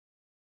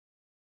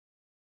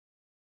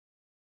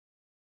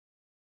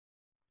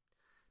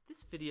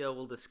This video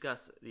will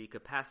discuss the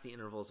capacity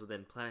intervals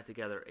within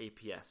PlanetTogether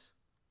APS.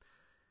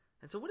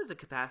 And so what is a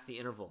capacity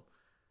interval?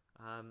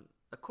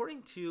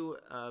 According to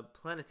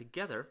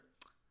PlanetTogether,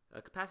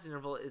 a capacity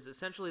interval is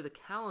essentially the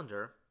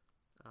calendar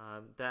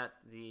that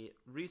the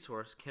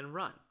resource can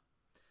run.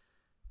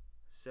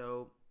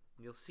 So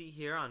you'll see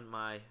here on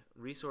my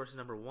resource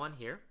number 1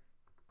 here,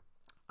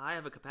 I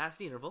have a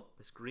capacity interval,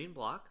 this green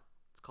block.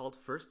 It's called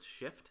first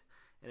shift,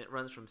 and it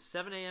runs from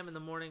 7 a.m. in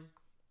the morning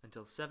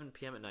until 7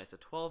 p.m. at night. It's a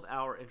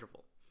 12-hour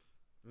interval,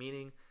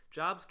 meaning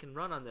jobs can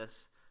run on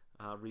this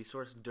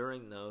resource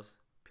during those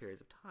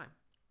periods of time.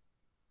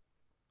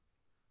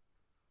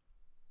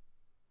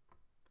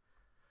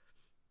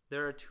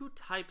 There are two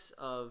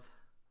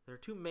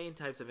main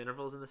types of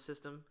intervals in the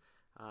system.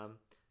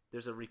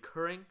 There's a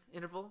recurring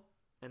interval,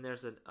 and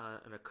there's an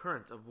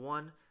occurrence of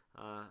one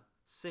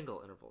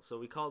single interval. So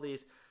we call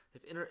these,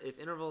 if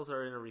intervals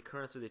are in a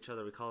recurrence with each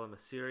other, we call them a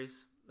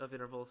series of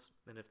intervals,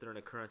 and if they're an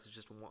occurrence, it's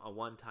just a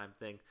one-time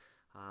thing.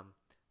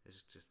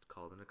 It's just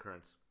called an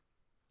occurrence.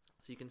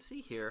 So you can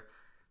see here,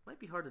 it might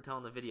be hard to tell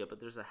in the video,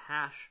 but there's a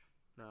hash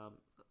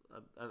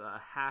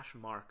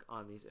mark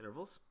on these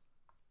intervals,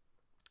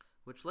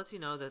 which lets you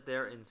know that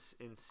they're in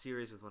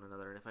series with one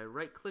another. And if I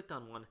right-clicked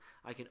on one,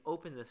 I can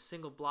open the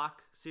single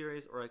block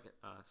series, or I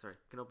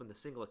can open the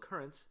single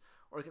occurrence,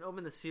 or I can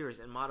open the series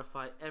and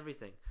modify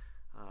everything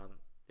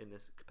in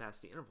this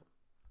capacity interval.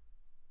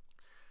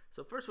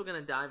 So first we're going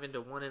to dive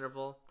into one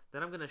interval,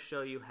 then I'm going to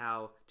show you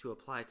how to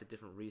apply it to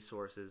different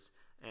resources,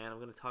 and I'm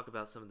going to talk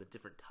about some of the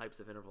different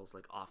types of intervals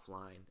like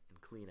offline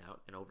and clean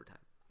out and overtime.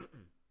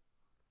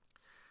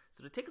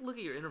 So to take a look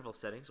at your interval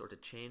settings, or to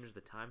change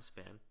the time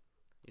span,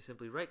 you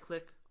simply right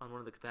click on one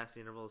of the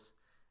capacity intervals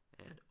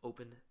and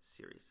open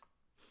series.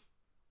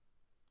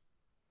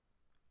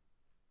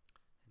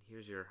 And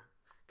here's your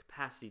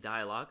capacity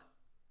dialog.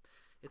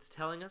 It's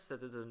telling us that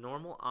this is a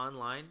normal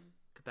online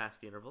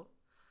capacity interval.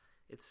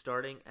 It's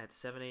starting at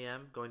 7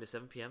 a.m. going to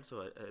 7 p.m.,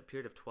 so a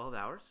period of 12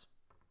 hours.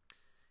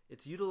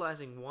 It's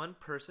utilizing one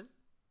person,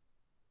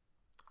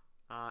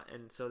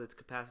 and so its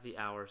capacity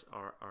hours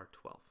are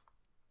 12.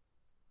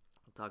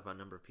 I'll talk about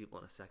number of people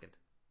in a second.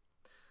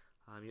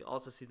 You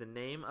also see the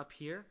name up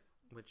here,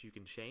 which you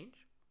can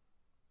change.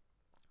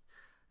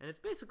 And it's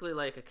basically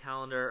like a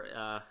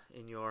calendar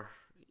in your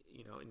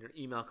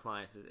email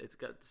client. It's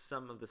got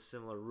some of the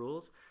similar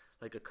rules,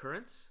 like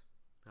recurrence.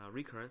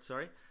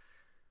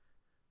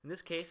 In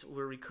this case,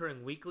 we're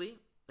recurring weekly,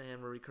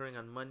 and we're recurring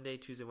on Monday,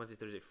 Tuesday, Wednesday,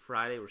 Thursday,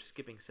 Friday. We're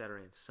skipping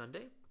Saturday and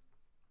Sunday.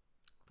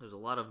 There's a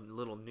lot of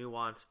little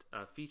nuanced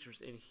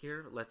features in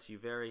here. It lets you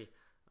very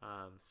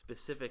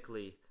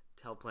specifically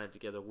tell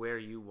PlanetTogether where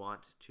you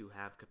want to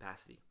have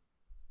capacity.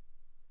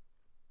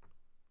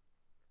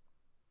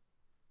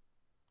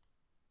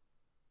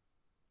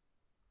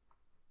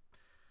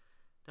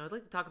 Now I'd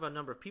like to talk about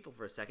number of people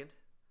for a second.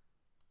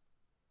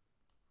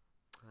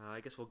 I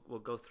guess we'll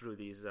go through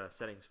these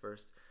settings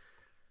first.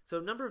 So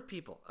number of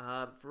people.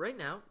 For right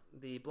now,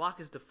 the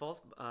block is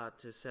default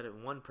to set at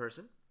one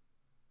person.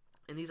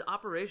 In these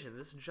operations,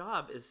 this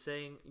job is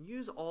saying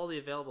use all the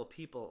available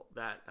people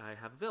that I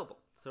have available.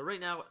 So right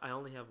now, I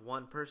only have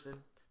one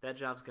person. That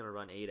job's going to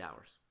run 8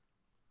 hours.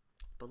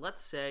 But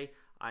let's say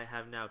I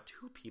have now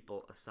 2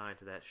 people assigned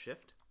to that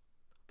shift.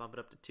 Bump it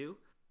up to 2.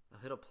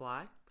 I'll hit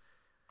apply.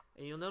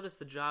 And you'll notice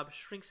the job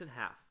shrinks in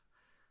half.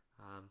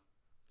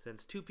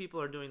 Since 2 people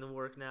are doing the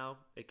work now,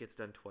 it gets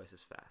done twice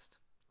as fast.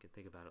 You can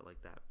think about it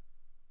like that.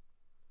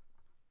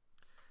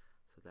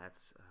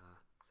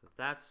 So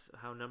that's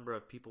how number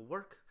of people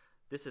work.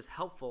 This is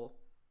helpful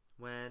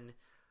when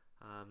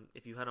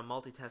if you had a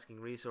multitasking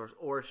resource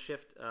or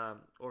shift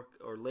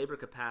or labor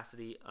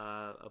capacity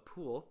a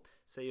pool.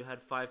 Say you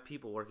had 5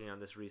 people working on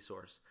this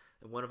resource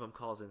and one of them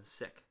calls in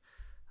sick.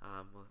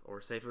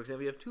 Or say for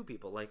example you have 2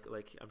 people like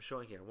I'm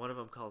showing here. One of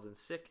them calls in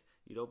sick.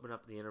 You'd open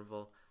up the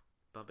interval,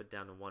 bump it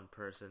down to 1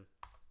 person,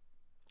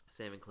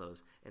 save and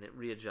close, and it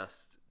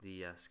readjusts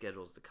the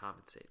schedules to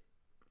compensate.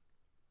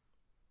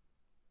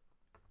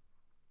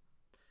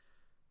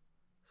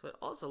 So I'd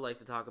also like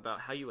to talk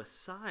about how you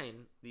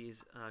assign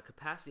these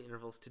capacity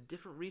intervals to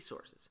different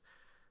resources.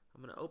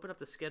 I'm going to open up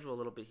the schedule a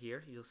little bit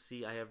here. You'll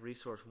see I have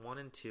resource 1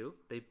 and 2.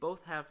 They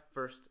both have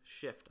first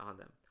shift on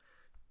them.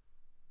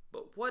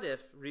 But what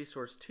if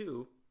resource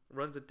 2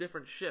 runs a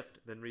different shift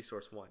than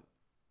resource 1?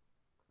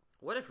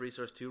 What if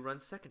resource 2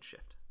 runs second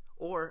shift?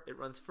 Or it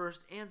runs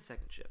first and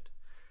second shift?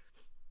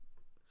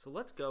 So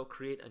let's go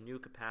create a new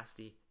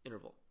capacity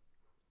interval.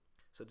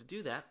 So to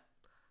do that,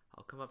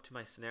 I'll come up to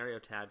my scenario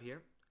tab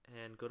here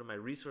and go to my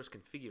resource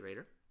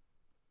configurator.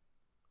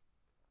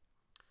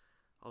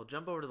 I'll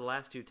jump over to the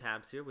last 2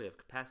 tabs here. We have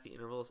capacity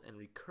intervals and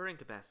recurring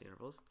capacity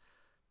intervals.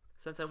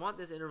 Since I want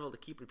this interval to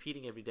keep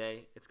repeating every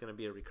day, it's going to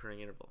be a recurring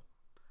interval.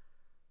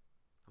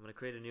 I'm going to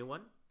create a new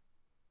one.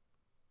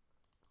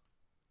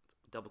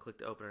 Double click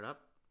to open it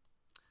up.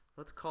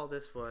 Let's call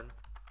this one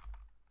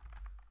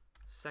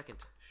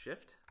second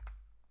shift.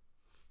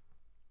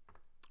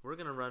 We're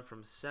going to run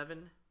from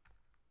 7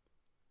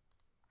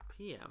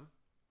 p.m.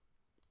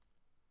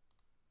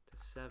 to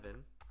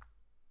 7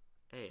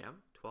 a.m.,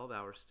 12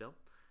 hours still.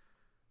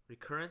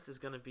 Recurrence is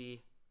going to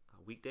be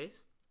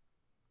weekdays.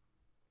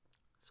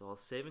 So I'll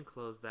save and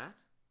close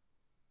that.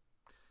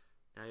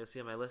 Now you'll see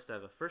on my list I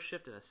have a first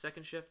shift and a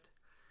second shift.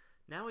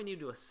 Now we need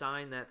to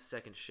assign that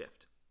second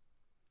shift.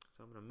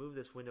 So I'm going to move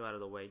this window out of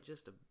the way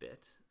just a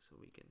bit so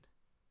we can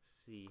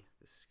see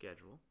the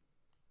schedule.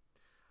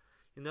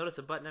 You'll notice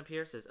a button up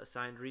here says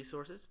Assigned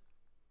Resources.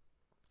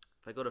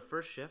 If I go to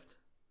first shift,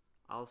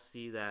 I'll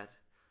see that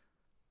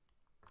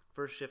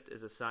first shift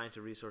is assigned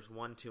to resource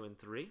 1, 2, and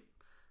 3.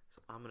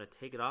 So I'm going to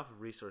take it off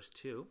of resource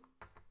 2,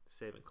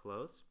 save and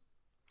close.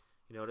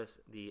 You notice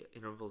the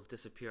intervals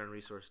disappear on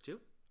resource 2. I'll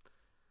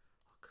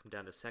come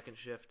down to second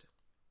shift,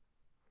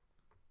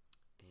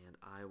 and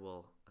I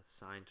will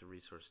assign to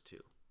resource 2.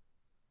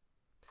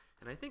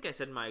 And I think I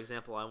said in my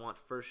example I want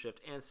first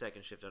shift and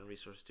second shift on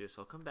resource 2.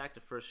 So I'll come back to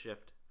first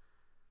shift,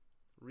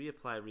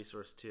 reapply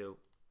resource 2,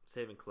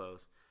 save and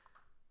close.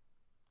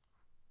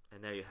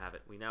 And there you have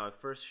it. We now have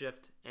first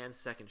shift and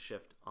second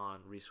shift on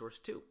resource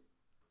 2.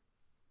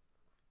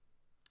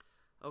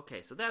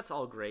 Okay, so that's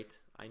all great.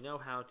 I know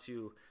how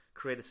to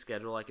create a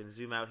schedule. I can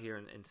zoom out here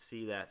and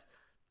see that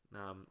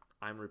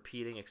I'm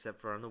repeating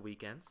except for on the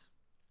weekends.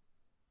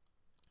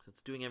 So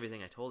it's doing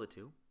everything I told it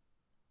to.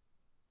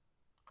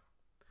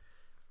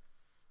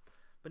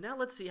 But now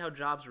let's see how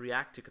jobs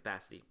react to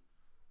capacity.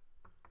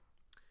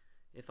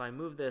 If I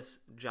move this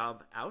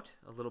job out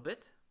a little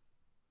bit,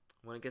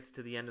 when it gets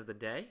to the end of the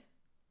day,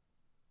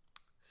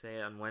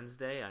 say on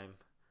Wednesday I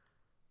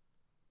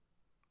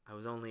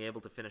was only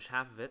able to finish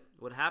half of it,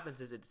 what happens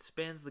is it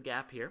spans the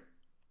gap here.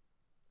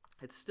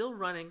 It's still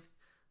running,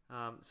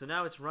 so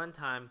now it's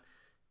runtime.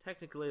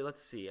 Technically,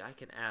 let's see, I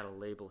can add a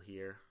label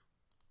here.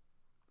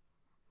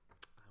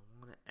 I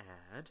want to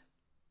add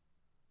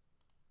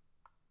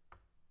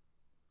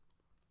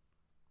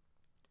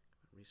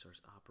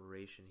resource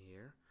operation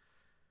here,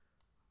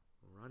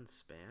 run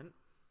span.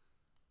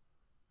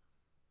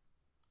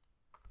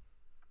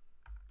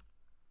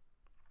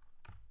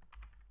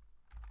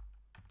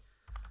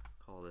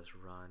 Call this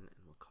run,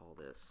 and we'll call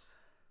this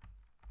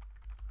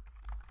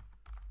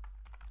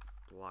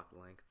block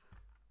length.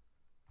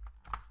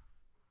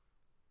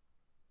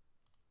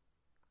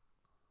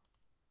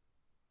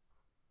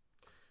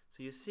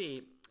 So you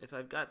see, if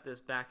I've got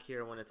this back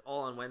here when it's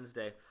all on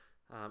Wednesday,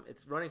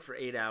 it's running for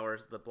 8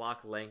 hours. The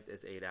block length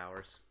is 8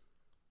 hours.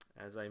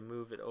 As I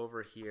move it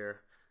over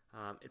here,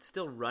 it's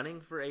still running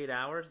for 8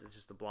 hours. It's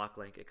just the block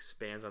length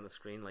expands on the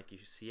screen like you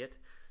see it.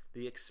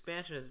 The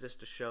expansion is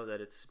just to show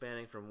that it's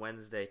spanning from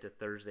Wednesday to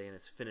Thursday and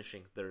it's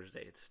finishing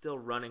Thursday. It's still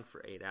running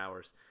for 8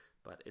 hours,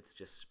 but it's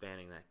just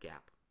spanning that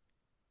gap.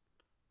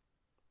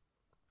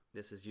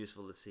 This is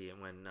useful to see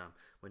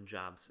when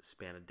jobs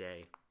span a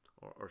day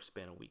or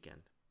span a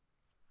weekend.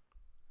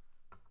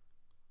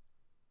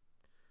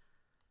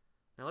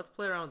 Now let's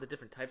play around with the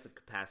different types of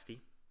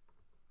capacity.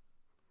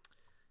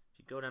 If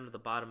you go down to the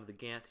bottom of the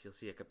Gantt, you'll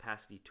see a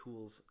Capacity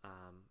Tools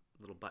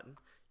little button.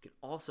 You can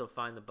also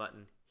find the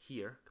button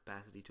here,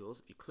 Capacity Tools.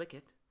 If you click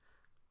it,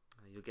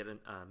 you'll get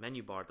a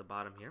menu bar at the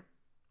bottom here.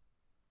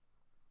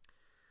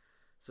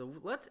 So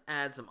let's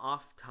add some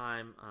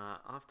off-time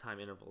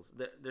intervals.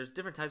 There's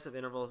different types of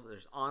intervals.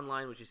 There's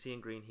online, which you see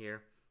in green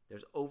here.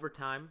 There's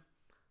overtime,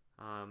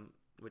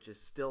 which is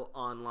still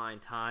online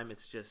time.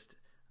 It's just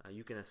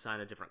you can assign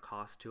a different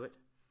cost to it.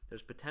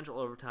 There's potential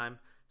overtime.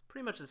 It's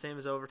pretty much the same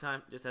as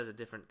overtime, just has a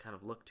different kind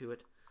of look to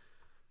it.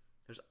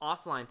 There's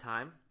offline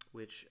time,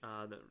 which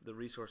the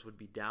resource would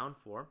be down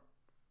for.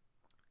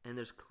 And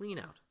there's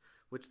cleanout,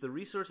 which the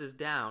resource is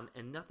down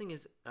and nothing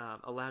is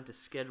allowed to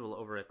schedule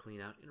over a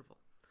cleanout interval.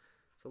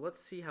 So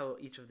let's see how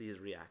each of these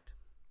react.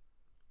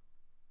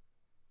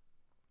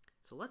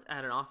 So let's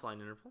add an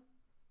offline interval.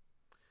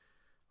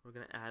 We're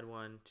going to add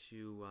one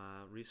to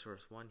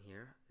resource 1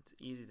 here. It's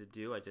easy to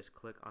do. I just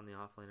click on the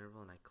offline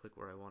interval and I click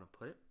where I want to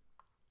put it.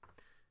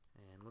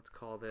 And let's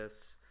call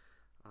this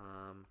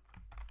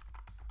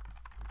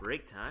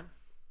break time.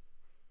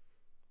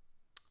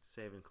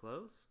 Save and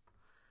close.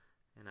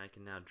 And I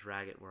can now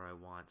drag it where I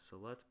want. So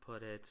let's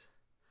put it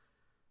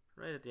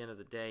right at the end of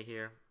the day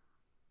here.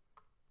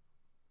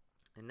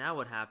 And now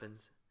what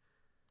happens,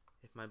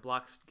 if my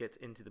block gets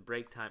into the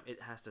break time,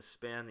 it has to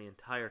span the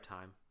entire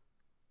time.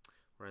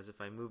 Whereas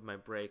if I move my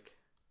break,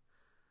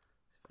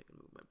 see if I can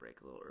move my break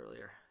a little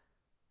earlier.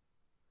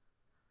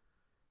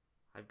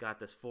 I've got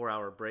this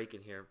 4-hour break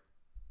in here,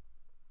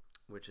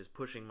 which is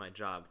pushing my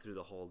job through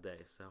the whole day.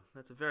 So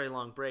that's a very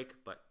long break,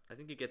 but I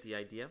think you get the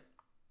idea.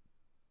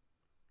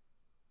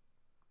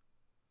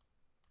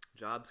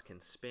 Jobs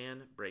can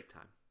span break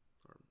time,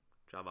 or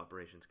job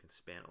operations can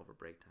span over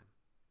break time.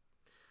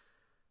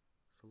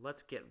 So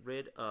let's get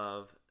rid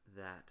of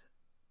that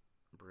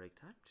break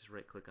time. Just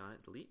right click on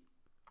it, delete.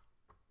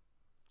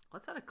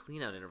 Let's add a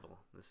cleanout interval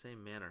in the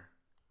same manner.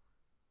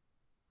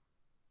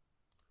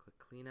 Click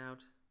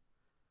cleanout,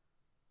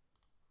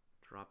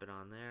 drop it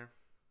on there.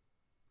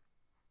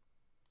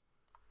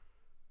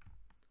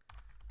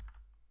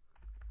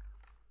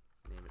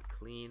 Let's name it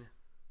clean.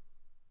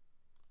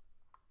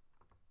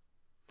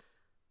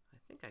 I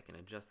think I can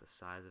adjust the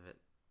size of it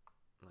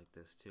like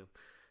this too.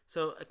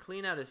 So a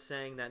cleanout is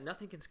saying that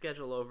nothing can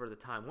schedule over the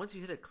time. Once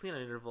you hit a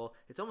cleanout interval,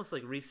 it's almost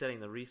like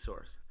resetting the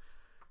resource.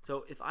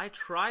 So if I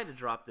try to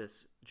drop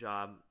this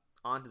job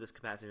onto this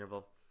capacity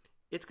interval,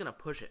 it's going to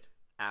push it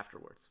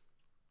afterwards.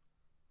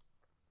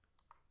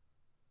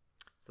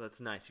 So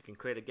that's nice. You can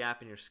create a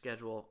gap in your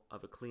schedule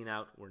of a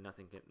cleanout where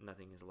nothing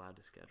is allowed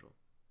to schedule.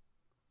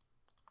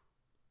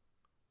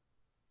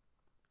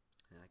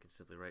 And I can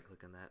simply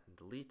right-click on that and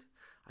delete.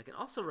 I can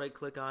also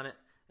right-click on it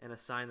and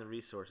assign the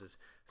resources.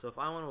 So if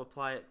I want to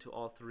apply it to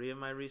all three of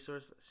my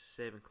resources, let's just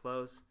save and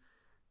close.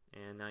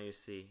 And now you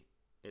see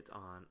it's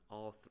on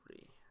all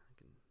three. I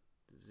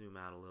can zoom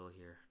out a little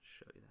here to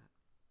show you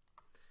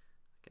that.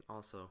 I can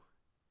also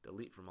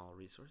delete from all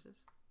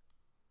resources.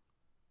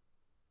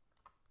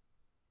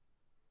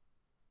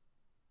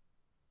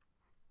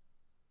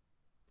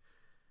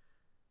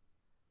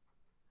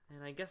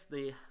 And I guess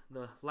the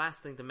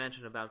last thing to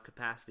mention about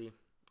capacity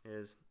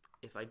is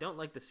if I don't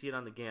like to see it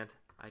on the Gantt,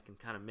 I can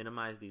kind of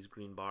minimize these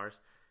green bars.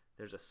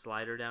 There's a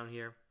slider down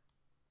here,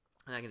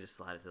 and I can just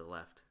slide it to the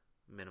left,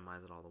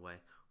 minimize it all the way.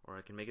 Or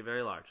I can make it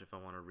very large if I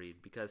want to read,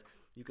 because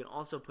you can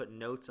also put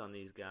notes on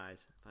these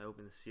guys. If I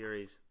open the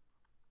series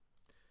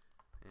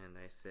and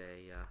I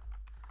say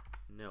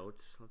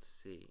notes, let's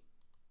see.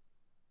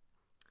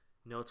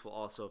 Notes will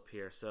also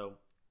appear, so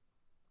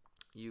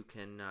you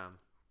can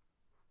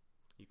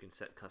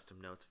set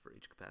custom notes for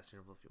each capacity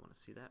interval if you want to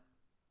see that.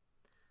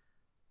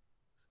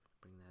 So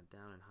bring that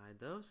down and hide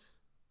those.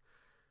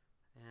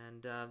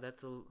 And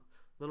that's a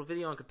little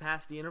video on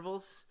capacity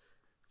intervals.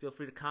 Feel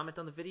free to comment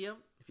on the video.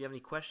 If you have any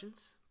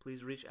questions,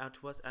 please reach out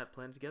to us at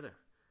PlanetTogether.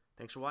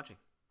 Thanks for watching.